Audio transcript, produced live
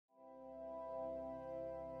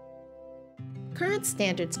Current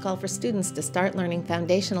standards call for students to start learning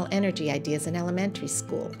foundational energy ideas in elementary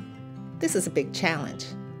school. This is a big challenge.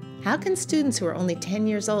 How can students who are only 10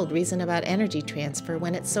 years old reason about energy transfer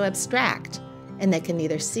when it's so abstract and they can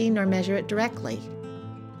neither see nor measure it directly?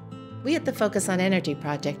 We at the Focus on Energy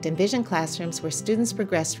project envision classrooms where students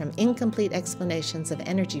progress from incomplete explanations of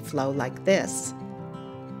energy flow like this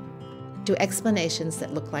to explanations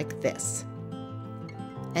that look like this,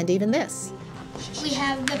 and even this. We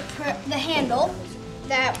have the handle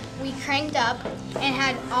that we cranked up and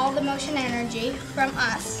had all the motion energy from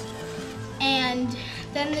us. And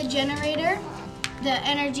then the generator, the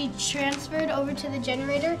energy transferred over to the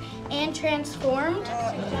generator and transformed.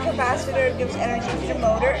 The capacitor gives energy to the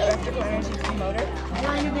motor, electrical energy to the motor.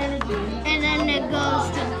 Line of energy. And then it goes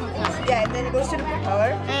to the propeller. Yeah, and then it goes to the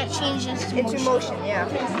propeller. And it changes to into motion. Yeah,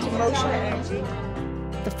 into motion energy.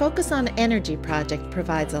 The Focus on Energy project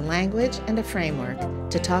provides a language and a framework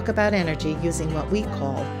to talk about energy using what we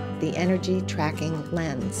call the energy tracking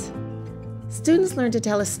lens. Students learn to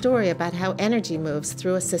tell a story about how energy moves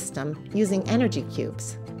through a system using energy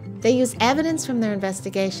cubes. They use evidence from their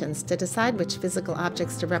investigations to decide which physical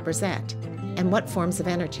objects to represent and what forms of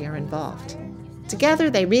energy are involved.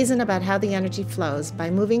 Together, they reason about how the energy flows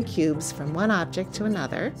by moving cubes from one object to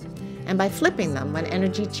another and by flipping them when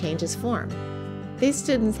energy changes form. These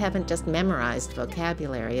students haven't just memorized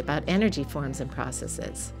vocabulary about energy forms and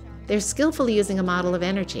processes. They're skillfully using a model of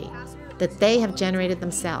energy that they have generated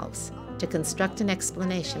themselves to construct an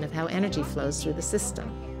explanation of how energy flows through the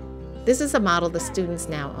system. This is a model the students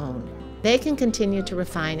now own. They can continue to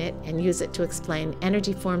refine it and use it to explain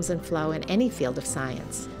energy forms and flow in any field of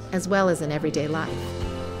science, as well as in everyday life.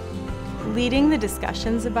 Leading the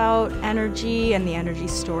discussions about energy and the energy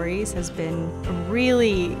stories has been a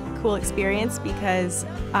really cool experience because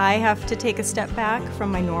I have to take a step back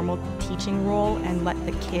from my normal teaching role and let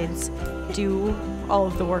the kids do all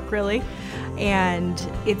of the work, really. And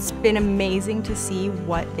it's been amazing to see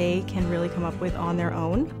what they can really come up with on their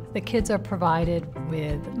own. The kids are provided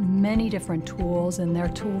with many different tools in their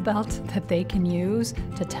tool belt that they can use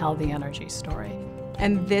to tell the energy story.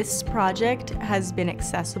 And this project has been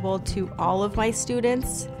accessible to all of my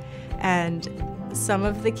students, and some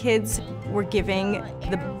of the kids were giving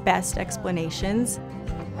the best explanations.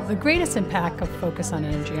 The greatest impact of Focus on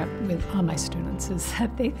Energy on my students is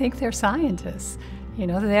that they think they're scientists. You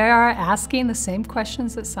know, they are asking the same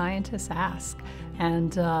questions that scientists ask,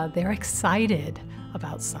 and they're excited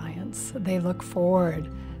about science. They look forward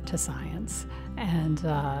to science, and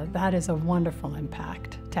that is a wonderful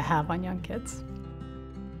impact to have on young kids.